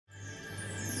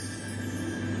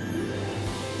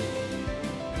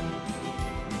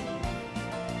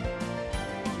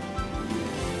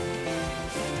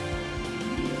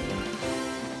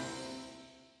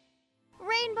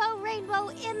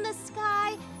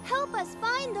must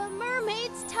find the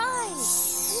mermaid's tie.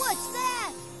 What's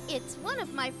that? It's one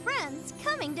of my friends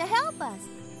coming to help us.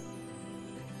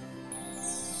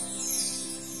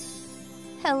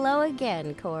 Hello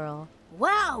again, Koral.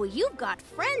 Wow, you've got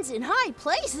friends in high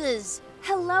places.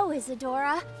 Hello,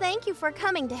 Isadora. Thank you for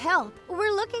coming to help.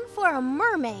 We're looking for a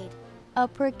mermaid. A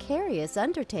precarious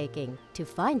undertaking. To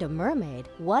find a mermaid,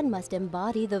 one must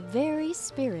embody the very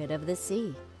spirit of the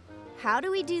sea. How do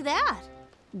we do that?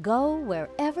 Go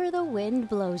wherever the wind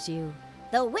blows you.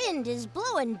 The wind is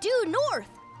blowing due north.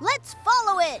 Let's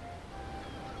follow it.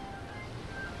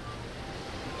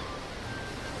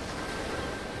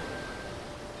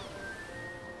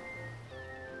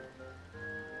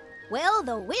 Well,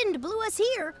 the wind blew us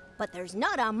here, but there's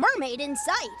not a mermaid in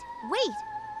sight. Wait,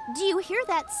 do you hear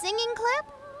that singing clip?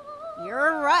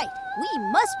 You're right, we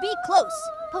must be close.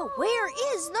 But where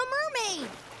is the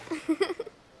mermaid?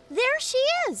 There she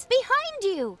is, behind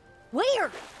you. Where?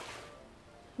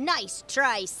 Nice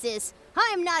try, sis.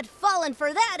 I'm not falling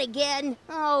for that again.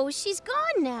 Oh, she's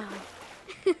gone now.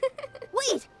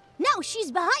 Wait, now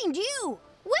she's behind you.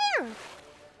 Where?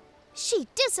 She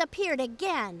disappeared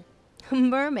again.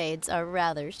 Mermaids are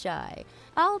rather shy.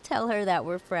 I'll tell her that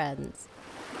we're friends.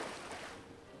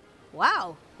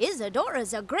 Wow,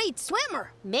 Isadora's a great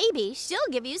swimmer. Maybe she'll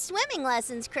give you swimming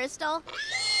lessons, Crystal.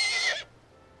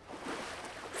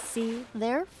 See,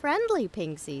 they're friendly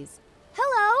Pinxies.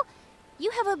 Hello,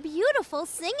 you have a beautiful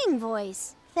singing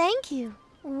voice. Thank you.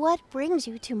 What brings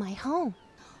you to my home?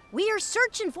 We are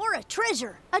searching for a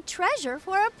treasure. A treasure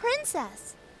for a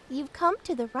princess. You've come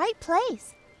to the right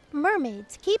place.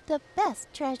 Mermaids keep the best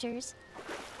treasures.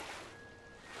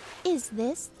 Is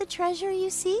this the treasure you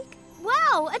seek?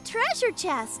 Wow, a treasure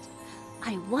chest!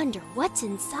 I wonder what's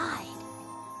inside.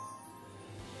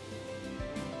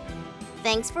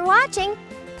 Thanks for watching.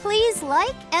 Please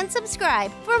like and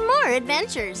subscribe for more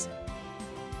adventures.